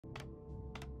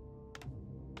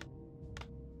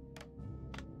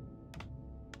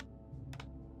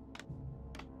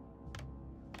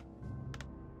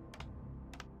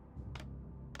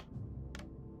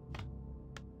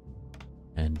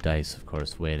Dice, of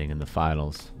course, waiting in the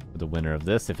finals for the winner of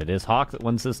this. If it is HawK that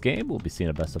wins this game, we'll be seeing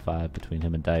a best of 5 between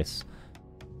him and Dice.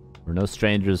 We're no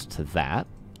strangers to that.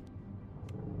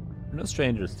 We're no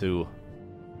strangers to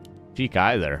Sheik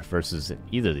either versus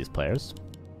either of these players.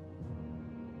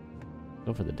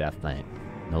 Go for the Death Knight.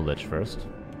 No Lich first.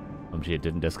 Gee, it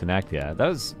didn't disconnect. Yeah, that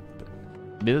was...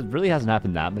 I mean, it really hasn't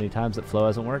happened that many times that flow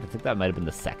hasn't worked. I think that might have been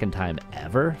the second time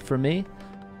ever for me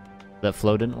that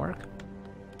flow didn't work.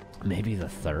 Maybe the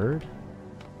third?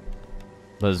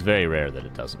 But it's very rare that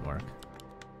it doesn't work.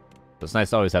 So it's nice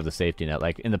to always have the safety net.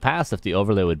 Like, in the past, if the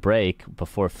overlay would break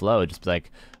before flow, it'd just be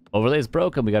like, overlay's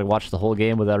broken, we gotta watch the whole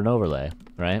game without an overlay,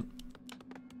 right?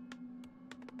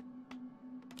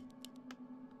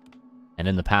 And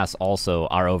in the past, also,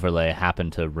 our overlay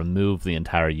happened to remove the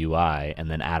entire UI and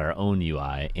then add our own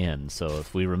UI in. So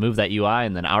if we remove that UI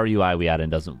and then our UI we add in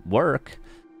doesn't work,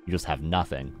 you just have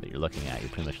nothing that you're looking at. You're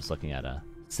pretty much just looking at a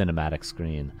cinematic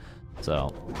screen.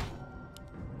 So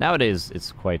nowadays,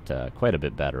 it's quite a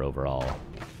bit better overall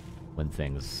when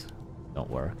things don't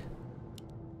work.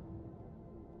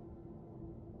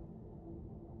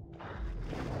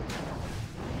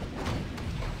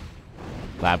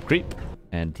 Lab creep.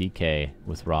 And DK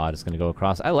with Rod is going to go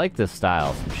across. I like this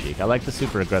style from Sheik. I like the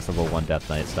super aggressive 1 Death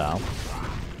Knight style.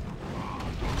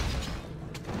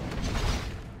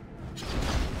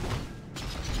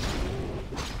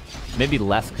 Maybe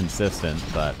less consistent,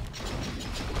 but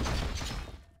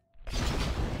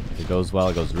if it goes well,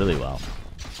 it goes really well.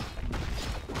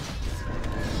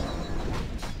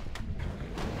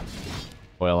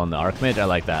 Foil on the Archmage. I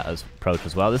like that approach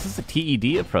as well. This is a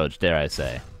TED approach, dare I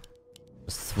say.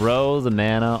 Throw the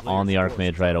mana on the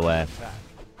Archmage right away.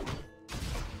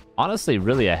 Honestly,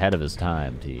 really ahead of his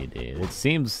time, TED. It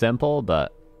seems simple,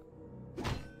 but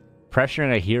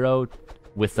pressuring a hero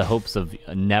with the hopes of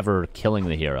never killing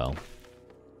the hero,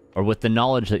 or with the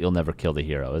knowledge that you'll never kill the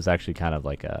hero, is actually kind of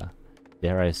like a,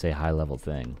 dare I say, high-level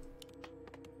thing.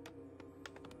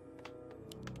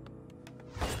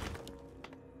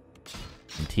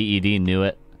 And TED knew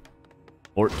it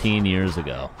 14 years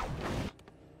ago.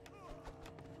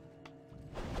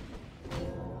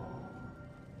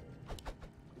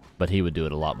 But he would do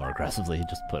it a lot more aggressively. He'd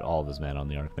just put all of his mana on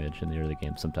the Archmage in the early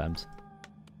game sometimes.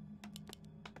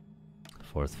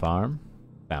 4th farm.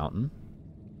 Fountain.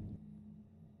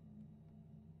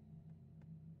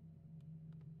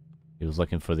 He was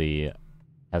looking for the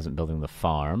peasant building the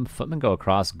farm. Footmen go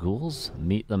across. Ghouls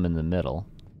meet them in the middle.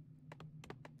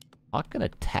 HawK gonna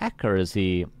attack, or is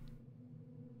he...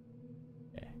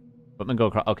 Okay. Footmen go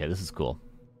across. Okay, this is cool.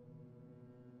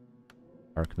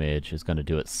 Archmage is going to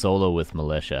do it solo with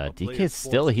Militia. DK's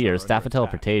still here. Staff of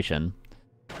Teleportation.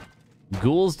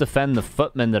 Ghouls defend the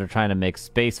footmen that are trying to make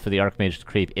space for the Archmage to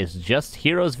creep. It's just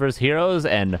heroes versus heroes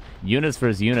and units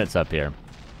versus units up here.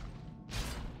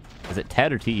 Is it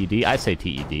TED or TED? I say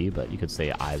TED, but you could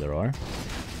say either or.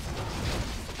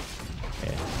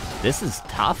 Okay. This is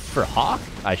tough for HawK,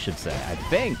 I should say.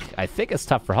 I think it's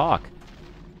tough for HawK.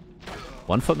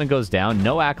 1 footman goes down.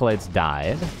 No acolytes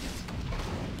died.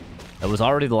 That was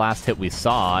already the last hit we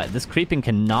saw. This creeping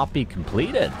cannot be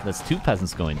completed. That's 2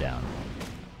 peasants going down.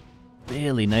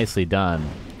 Really nicely done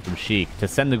from Sheik to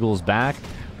send the ghouls back.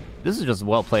 This is just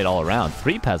well played all around.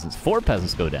 3 peasants, 4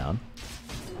 peasants go down.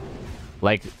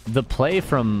 Like, the play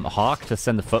from HawK to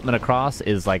send the footman across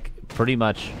is like pretty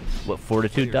much what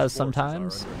Fortitude does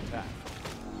sometimes.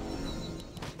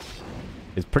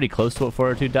 Is pretty close to what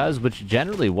Fortitude does, which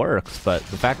generally works, but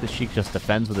the fact that Sheik just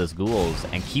defends with his ghouls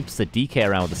and keeps the DK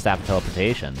around with the Staff of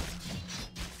Teleportation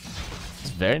is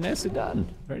very nicely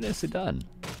done. Very nicely done.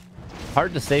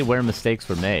 Hard to say where mistakes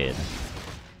were made.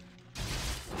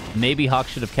 Maybe HawK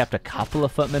should have kept a couple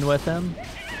of footmen with him,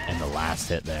 and the last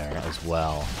hit there as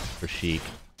well for Sheik.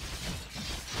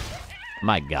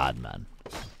 My god, man.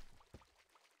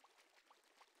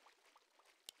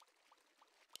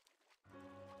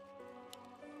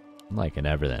 I'm liking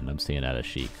everything I'm seeing out of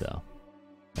Sheik, though.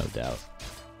 No doubt.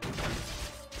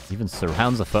 Even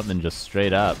surrounds the footman just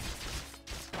straight up.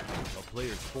 A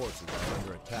player's forces are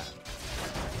under attack.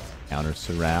 Counter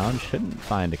surround. Shouldn't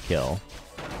find a kill.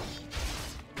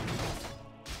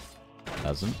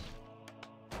 Doesn't.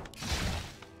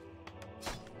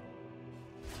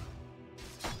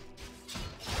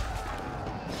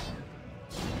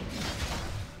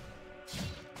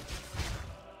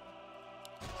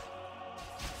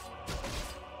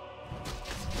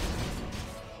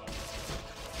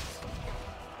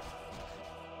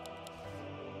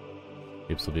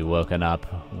 Creeps will be woken up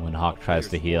when HawK tries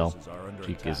to heal.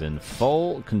 Sheik is in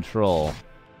full control.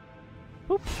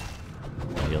 Boop.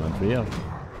 Healing for you.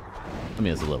 I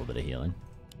mean, it's a little bit of healing.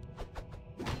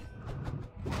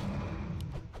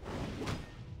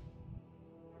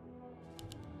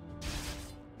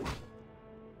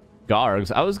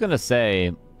 Gargs. I was gonna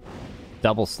say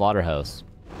double slaughterhouse.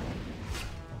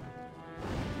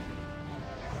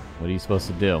 What are you supposed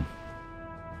to do?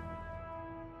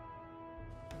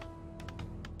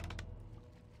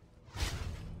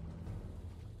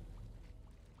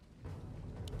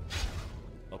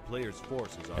 A player's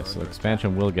forces are Okay, so under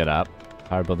expansion will get up.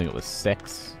 Power building it with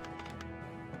 6.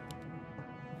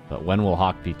 But when will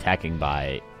HawK be teching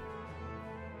by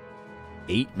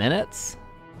 8 minutes?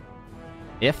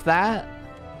 If that?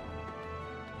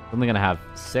 I'm only gonna have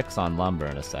 6 on lumber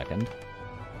in a second.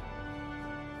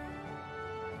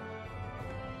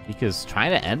 Because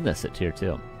trying to end this at tier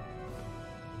 2.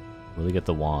 Will he get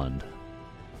the wand?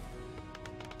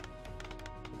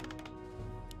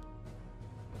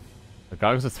 Are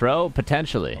Gargs a throw?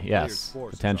 Potentially, yes.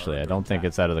 Potentially. I don't think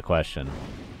it's out of the question.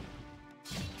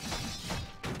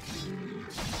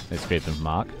 They scraped him from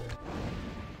HawK.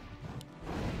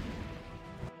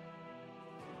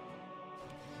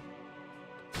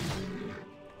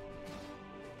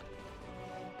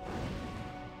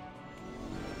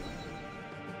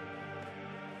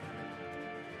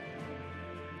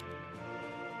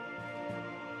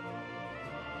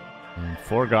 And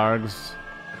 4 Gargs.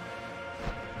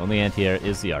 Only anti-air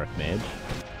is the Archmage.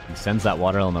 He sends that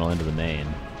water elemental into the main.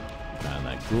 And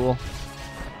that ghoul.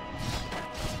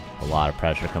 A lot of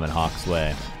pressure coming HawK's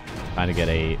way. Trying to get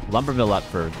a lumber mill up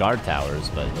for guard towers,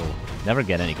 but he'll never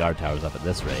get any guard towers up at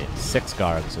this rate. 6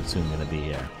 Gargs are soon going to be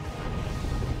here.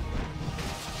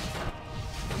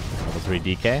 Level 3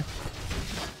 DK.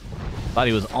 Thought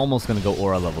he was almost going to go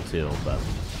Aura level 2, but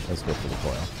let's go for the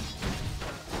foil.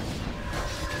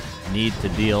 Need to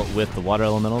deal with the water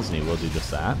elementals, and he will do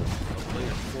just that.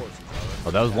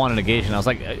 Oh, that was one negation. I was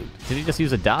like, did he just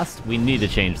use a dust? We need to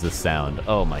change this sound.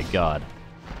 Oh my god.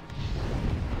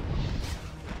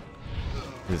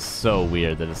 It's so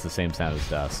weird that it's the same sound as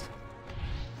dust.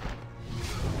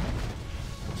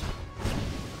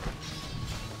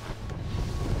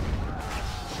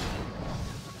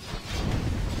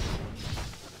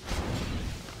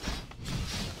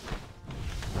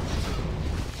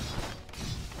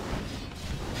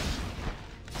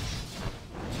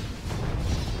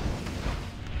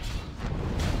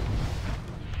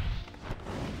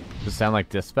 Does it sound like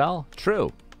Dispel?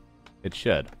 True. It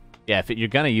should. Yeah, if you're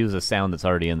gonna use a sound that's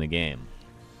already in the game,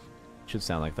 it should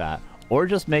sound like that. Or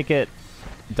just make it...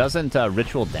 Doesn't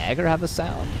Ritual Dagger have a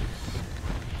sound?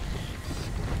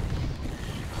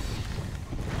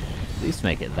 At least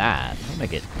make it that. Don't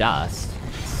make it dust.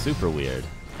 It's super weird.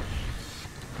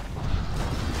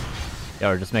 Yeah,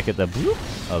 or just make it the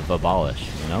bloop of Abolish,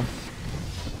 you know?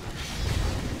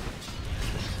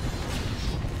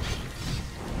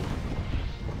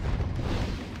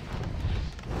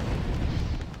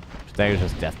 Dagger's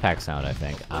just death pack sound, I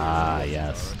think. Ah,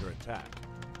 yes.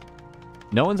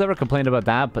 No one's ever complained about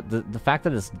that, but the fact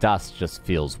that it's dust just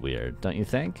feels weird, don't you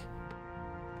think?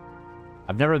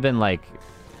 I've never been, like,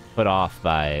 put off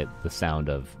by the sound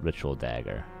of Ritual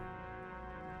Dagger.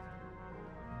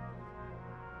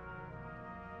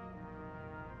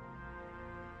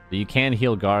 But you can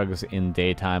heal Gargs in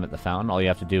daytime at the fountain. All you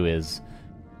have to do is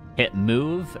hit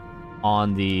move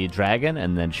on the dragon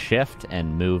and then shift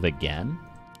and move again.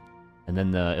 And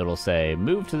then it'll say,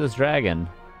 move to this dragon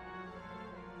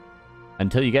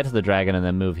until you get to the dragon and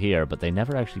then move here, but they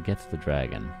never actually get to the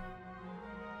dragon.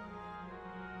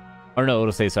 Or no,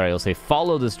 it'll say, sorry, it'll say,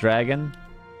 follow this dragon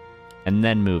and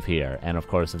then move here. And of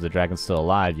course, if the dragon's still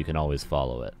alive, you can always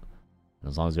follow it. And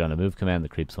as long as you're on a move command, the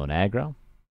creeps won't aggro.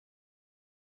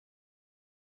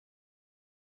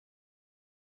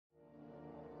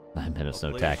 Nine minutes,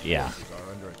 no attack, yeah.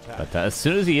 But as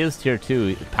soon as he is tier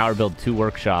 2, power build 2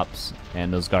 workshops,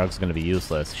 and those Gargs are going to be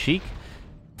useless. Sheik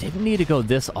didn't need to go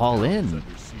this all in.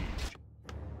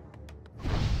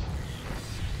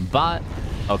 But,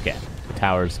 okay,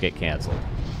 towers get cancelled.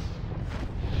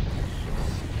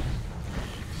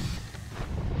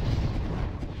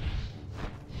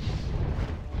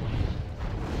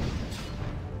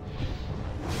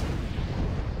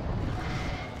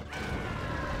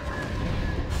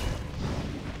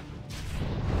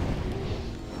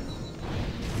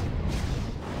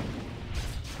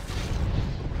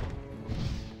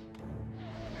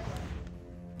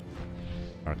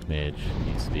 Archmage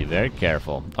needs to be very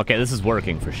careful. Okay, this is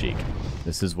working for Sheik.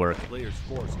 This is working. Player's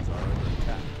forces are under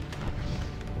attack.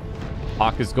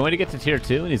 HawK is going to get to tier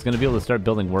 2, and he's going to be able to start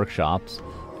building workshops.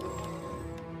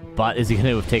 But is he going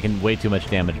to have taken way too much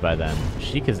damage by then?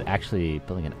 Sheik is actually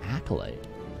building an Acolyte.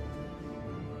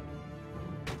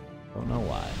 Don't know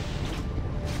why.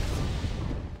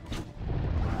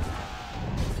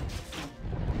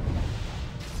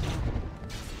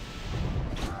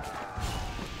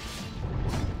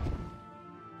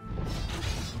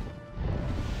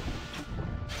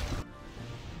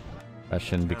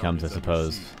 Question becomes, I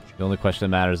suppose, the only question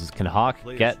that matters is, can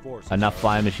HawK get enough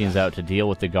flying machines out to deal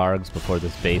with the Gargs before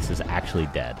this base is actually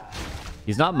dead?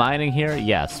 He's not mining here,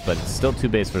 yes, but it's still 2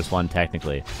 base versus 1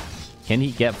 technically. Can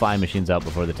he get flying machines out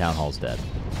before the Town Hall's dead?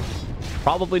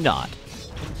 Probably not.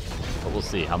 But we'll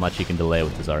see how much he can delay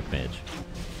with his Archmage.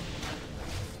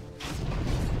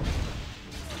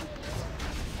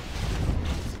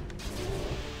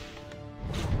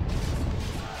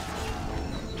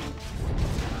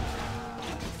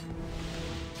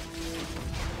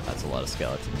 That's a lot of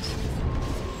skeletons.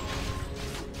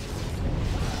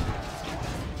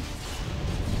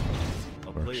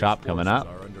 Workshop coming up.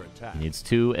 He needs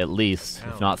 2 at least,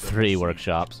 if not 3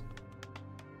 workshops.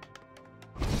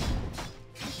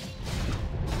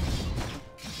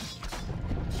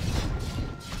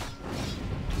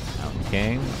 Mountain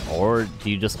King. Or do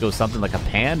you just go something like a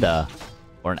Panda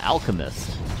or an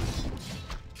Alchemist?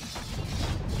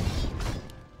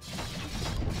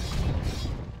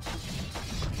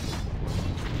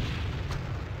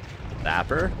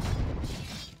 Dapper.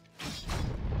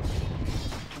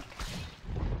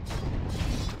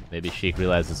 Maybe Sheik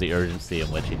realizes the urgency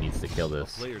in which he needs to kill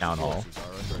this Town Hall.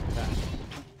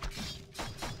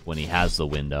 When he has the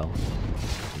window.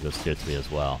 He goes tier 3 as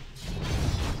well.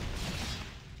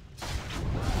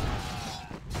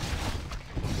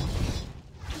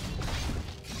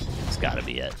 It's gotta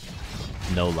be it.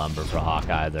 No lumber for HawK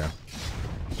either.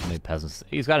 How many peasants?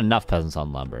 He's got enough peasants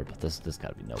on lumber, but this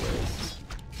gotta be no worries.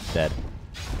 Dead.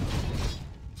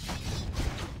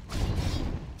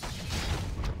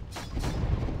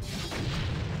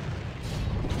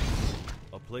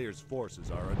 A player's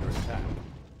forces are under attack.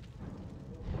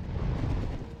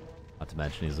 Not to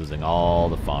mention he's losing all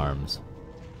the farms.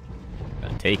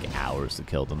 Gonna take hours to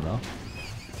kill them though.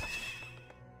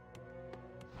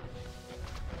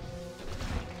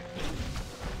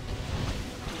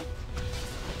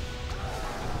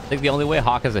 I think the only way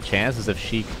HawK has a chance is if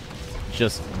Sheik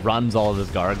just runs all of his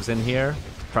Gargs in here,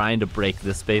 trying to break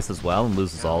this space as well, and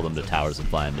loses all of them to towers and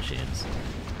flying machines.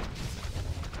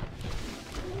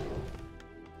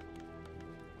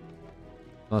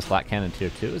 Most flat cannon tier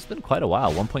 2. It's been quite a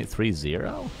while.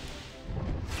 1.30?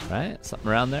 Right? Something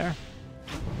around there.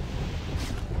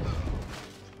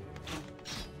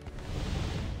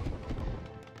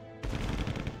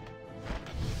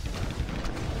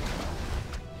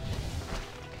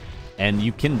 And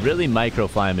you can really micro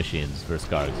flying machines versus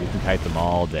Gargs. You can kite them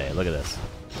all day. Look at this.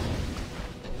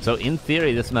 So in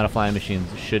theory, this amount of flying machines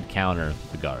should counter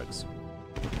the Gargs.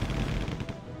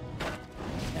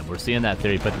 And we're seeing that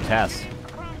theory put to test.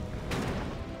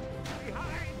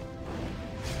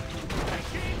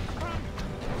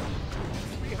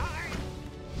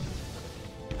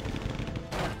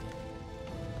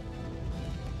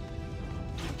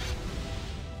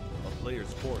 A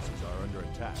player's forces are under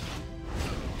attack.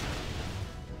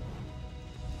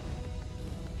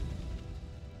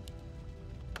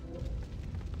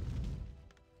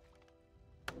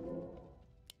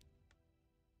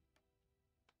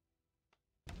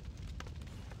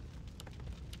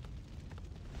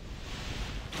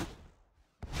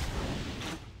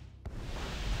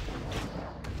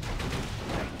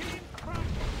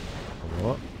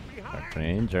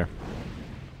 Ranger.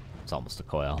 It's almost a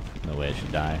coil. No way it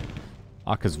should die.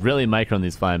 HawK is really microing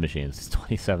these flying machines. It's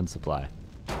 27 supply.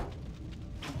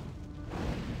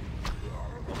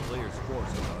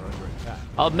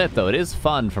 I'll admit though, it is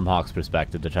fun from HawK's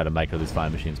perspective to try to micro these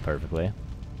flying machines perfectly.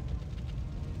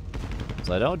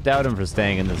 So I don't doubt him for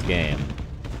staying in this game.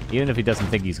 Even if he doesn't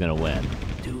think he's gonna win.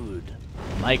 Dude.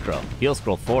 Micro. Heal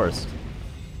scroll forced.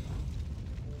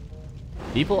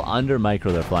 People under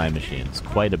micro their flying machines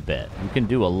quite a bit. You can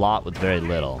do a lot with very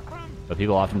little, but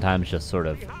people oftentimes just sort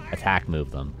of attack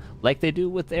move them, like they do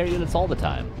with air units all the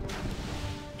time.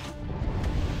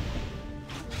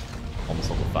 Almost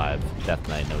level 5. Death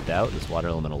Knight, no doubt. This water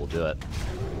elemental will do it.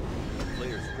 The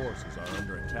player's forces are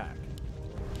under attack.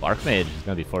 Archmage is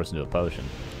going to be forced into a potion.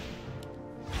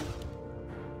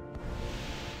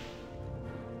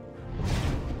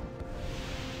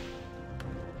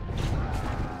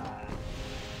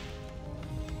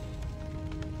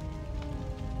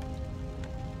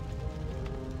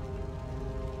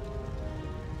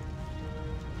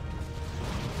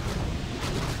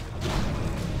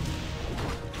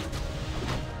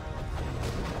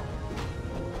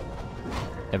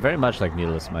 Yeah, very much like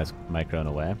needless micro in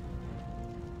a way.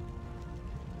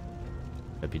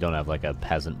 If you don't have like a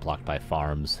peasant blocked by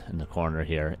farms in the corner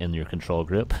here in your control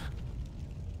group.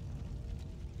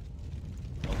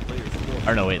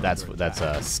 Or no, wait, that's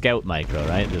a scout micro,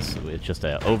 right? It's just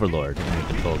a overlord in your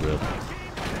control group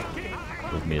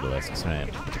with mutalisks, right?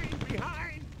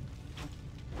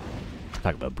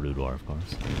 Talk about Brood War, of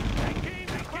course.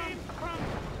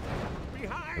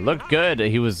 It looked good.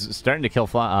 He was starting to kill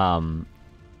Gargs,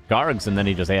 and then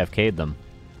he just AFK'd them.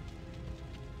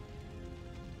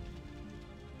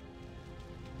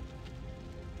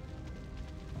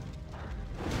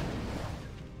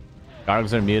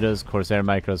 Gargs are mutas, Corsair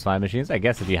micros, fly machines. I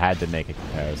guess if you had to make a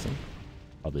comparison.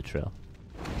 Probably true.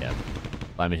 Yeah.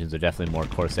 Fly machines are definitely more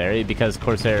Corsair-y because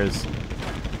Corsairs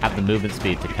have the movement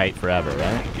speed to kite forever,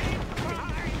 right?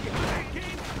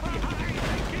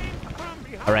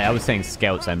 Alright, I was saying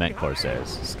scouts, I meant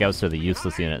Corsairs. Scouts are the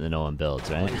useless unit that no one builds,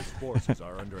 right? Forces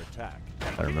are under attack.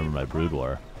 I remember my Brood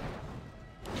War.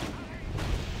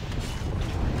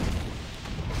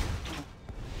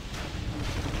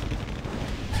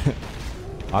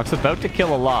 HawK's about to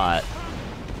kill a lot,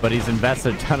 but he's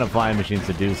invested a ton of flying machines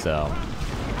to do so.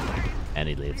 And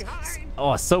he leaves.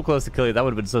 Oh, so close to killing. That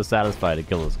would have been so satisfying to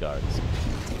kill those guards.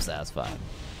 So satisfying.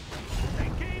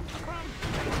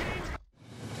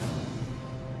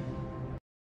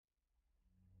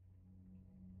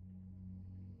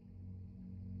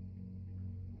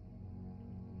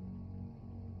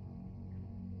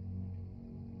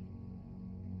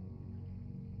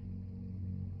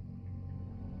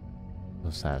 So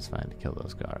satisfying to kill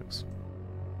those guards.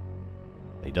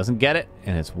 He doesn't get it,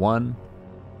 and it's 1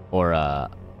 or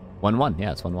 1-1.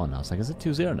 Yeah, it's 1-1. I was like, is it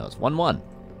 2-0? No, it's 1-1.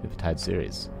 We have a tied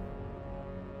series.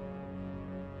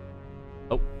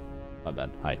 Oh, my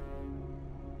bad. Hi.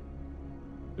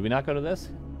 Did we not go to this?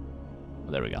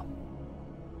 Oh, there we go.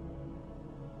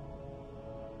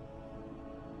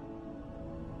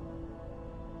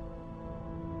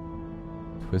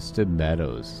 Twisted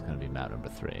Meadows is going to be map number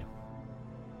 3.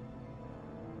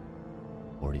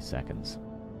 40 seconds.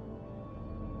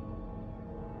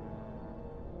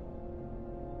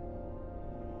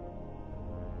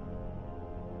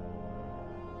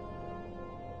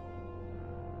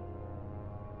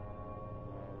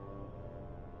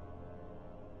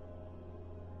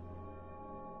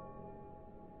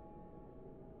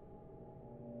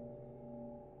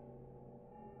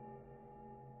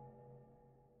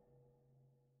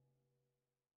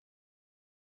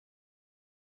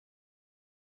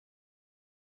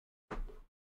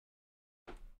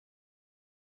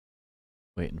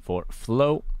 Waiting for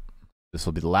float. This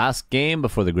will be the last game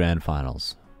before the grand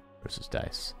finals versus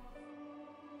Dice.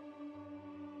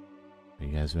 Are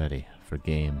you guys ready for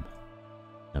game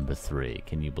number 3?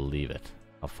 Can you believe it?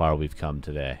 How far we've come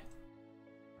today.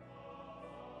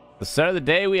 The start of the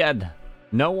day, we had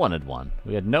no one had won.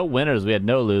 We had no winners. We had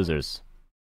no losers.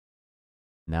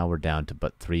 Now we're down to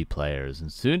but 3 players,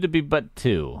 and soon to be but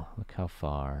 2. Look how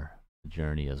far the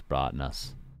journey has brought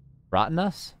us. Brought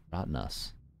us? Brought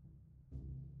us.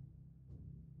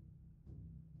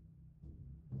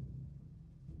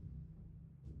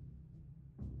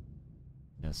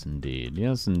 Yes, indeed.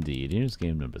 Yes, indeed. Here's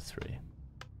game number 3.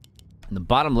 In the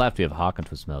bottom left, we have HawK and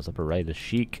Twist Mills. Upper right is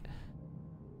Sheik.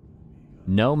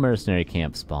 No mercenary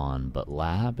camp spawn, but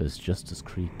lab is just as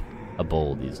creep a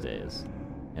bull these days.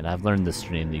 And I've learned this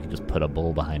stream that you can just put a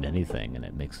bull behind anything, and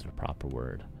it makes it a proper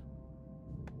word.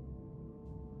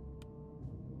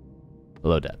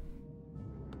 Hello, Dad.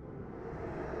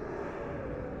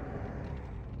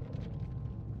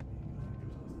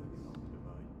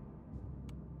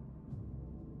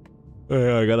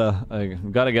 Yeah, I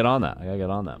gotta get on that. I gotta get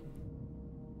on that.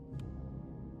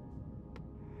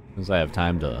 Since I have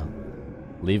time to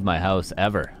leave my house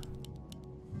ever,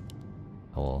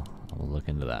 I will look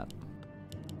into that.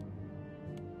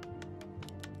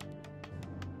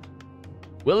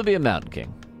 Will it be a Mountain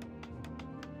King?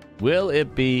 Will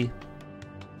it be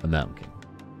a Mountain King?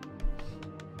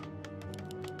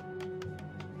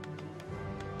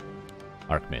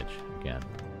 Archmage again,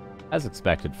 as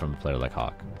expected from a player like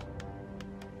HawK.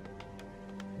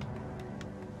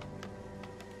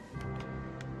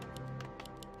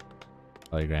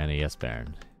 Oh, Granny, yes,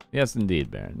 Baron. Yes,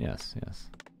 indeed, Baron. Yes, yes.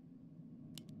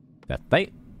 Death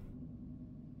Knight.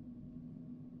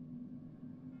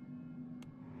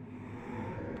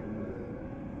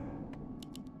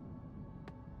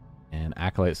 And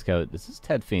Acolyte Scout. This is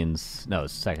Ted Fiend's. No,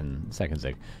 it's second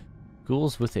Zig.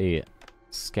 Ghouls with a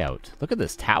Scout. Look at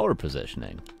this tower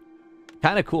positioning.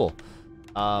 Kind of cool.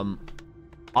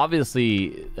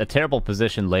 Obviously, a terrible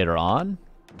position later on.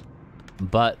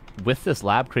 But with this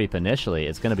lab creep initially,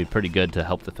 it's going to be pretty good to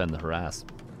help defend the harass.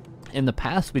 In the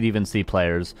past, we'd even see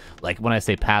players, like when I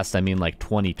say past, I mean like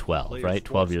 2012, right?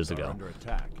 12 years ago.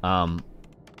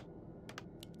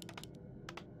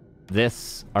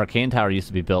 This Arcane Tower used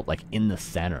to be built like in the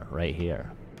center, right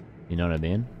here. You know what I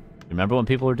mean? Remember when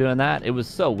people were doing that? It was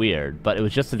so weird, but it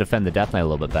was just to defend the Death Knight a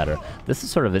little bit better. This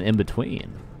is sort of an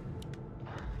in-between.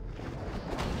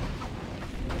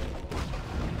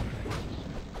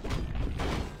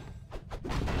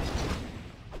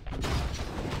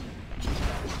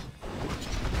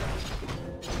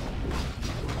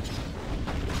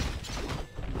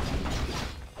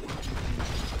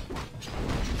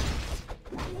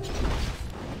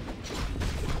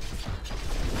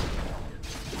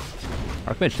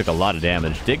 Archmage took a lot of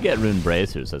damage. Did get rune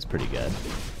bracers. That's pretty good.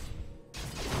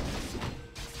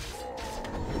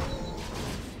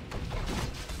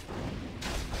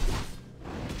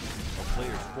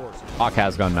 HawK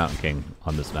has gone Mountain King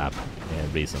on this map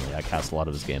recently. I cast a lot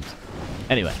of his games.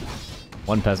 Anyway,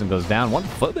 one peasant goes down. One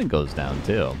footman goes down,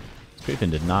 too. Creeping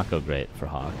did not go great for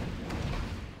HawK.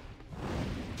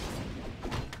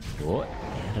 Oh,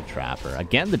 and a trapper.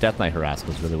 Again, the Death Knight harass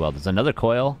goes really well. There's another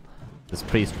coil. This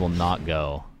priest will not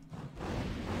go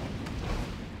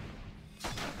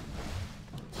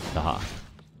to HawK.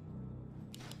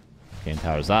 Kane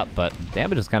towers up, but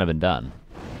damage has kind of been done.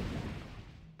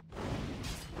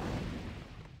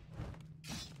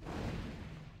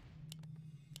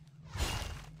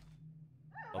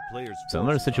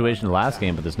 Similar situation to last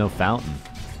game, but there's no fountain.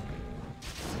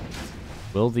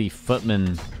 Will the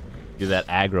footman do that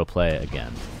aggro play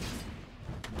again?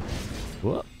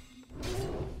 Whoop.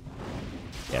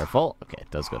 Careful. Okay, it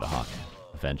does go to HawK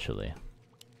eventually.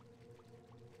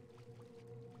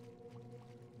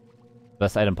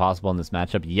 Best item possible in this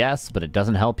matchup? Yes, but it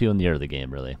doesn't help you in the early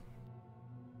game, really.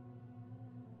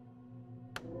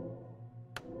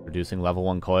 Reducing level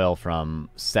 1 coil from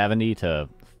 70 to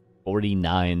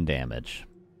 49 damage.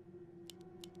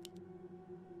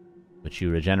 Which you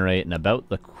regenerate in about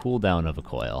the cooldown of a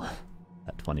coil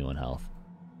at 21 health.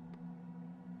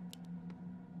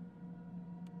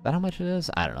 Is that how much it is?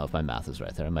 I don't know if my math is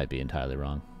right there. I might be entirely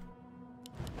wrong.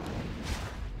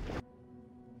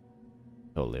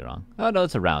 Totally wrong. Oh no,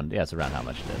 it's around. Yeah, it's around how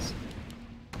much it is.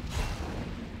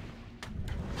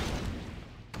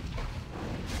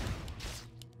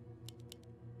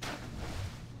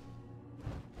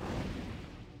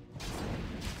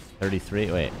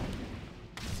 $33? Wait.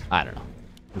 I don't know.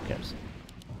 Who cares?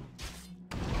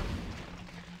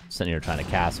 Sitting here trying to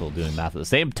cast while doing math at the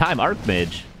same time.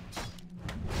 Archmage.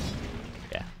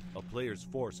 Yeah. A player's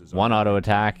forces. One auto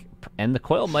attack, and the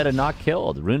coil might have not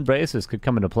killed. Rune braces could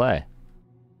come into play.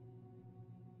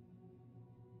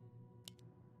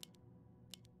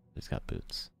 He's got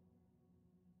boots.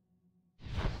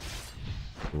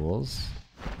 Ghouls.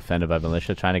 Defended by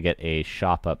militia, trying to get a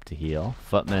shop up to heal.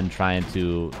 Footmen trying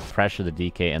to pressure the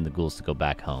DK and the ghouls to go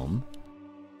back home.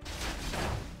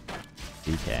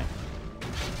 DK.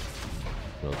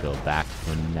 We'll go back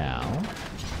for now.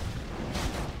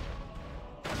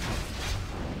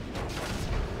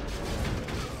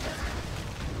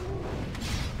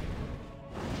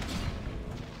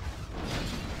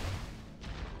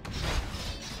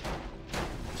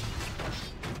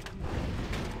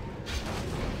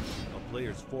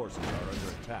 Player's forces are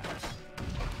under attack.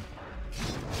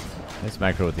 Nice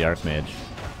micro with the Archmage.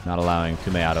 Not allowing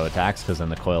too many auto attacks because then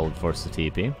the coil would force the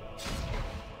TP.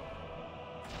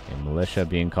 Okay, militia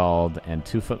being called, and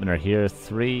 2 footmen are here.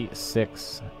 3,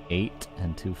 6, 8,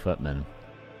 and 2 footmen.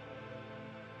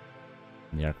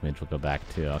 And the Archmage will go back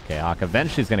too. Okay, HawK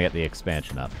eventually is going to get the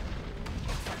expansion up.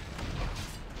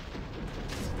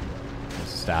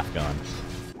 There's the staff going.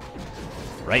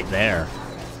 Right there.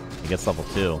 He gets level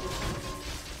 2.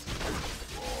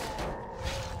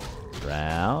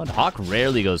 Round. HawK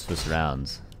rarely goes for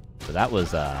surrounds. So that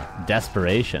was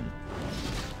desperation,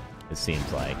 it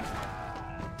seems like.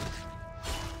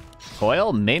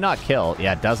 Coil may not kill.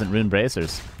 Yeah, it doesn't. Rune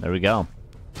bracers. There we go.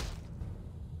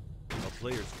 A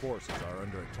player's forces are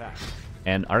under attack.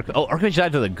 And Archmage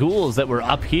died to the ghouls that were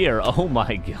up here. Oh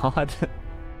my god.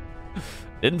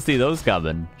 Didn't see those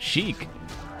coming. Sheik.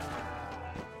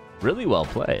 Really well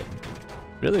played.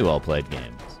 Really well played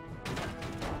games.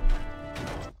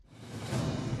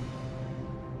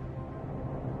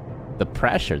 The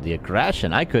pressure, the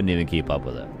aggression, I couldn't even keep up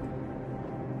with it.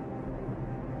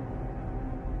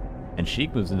 And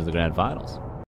Sheik moves into the grand finals.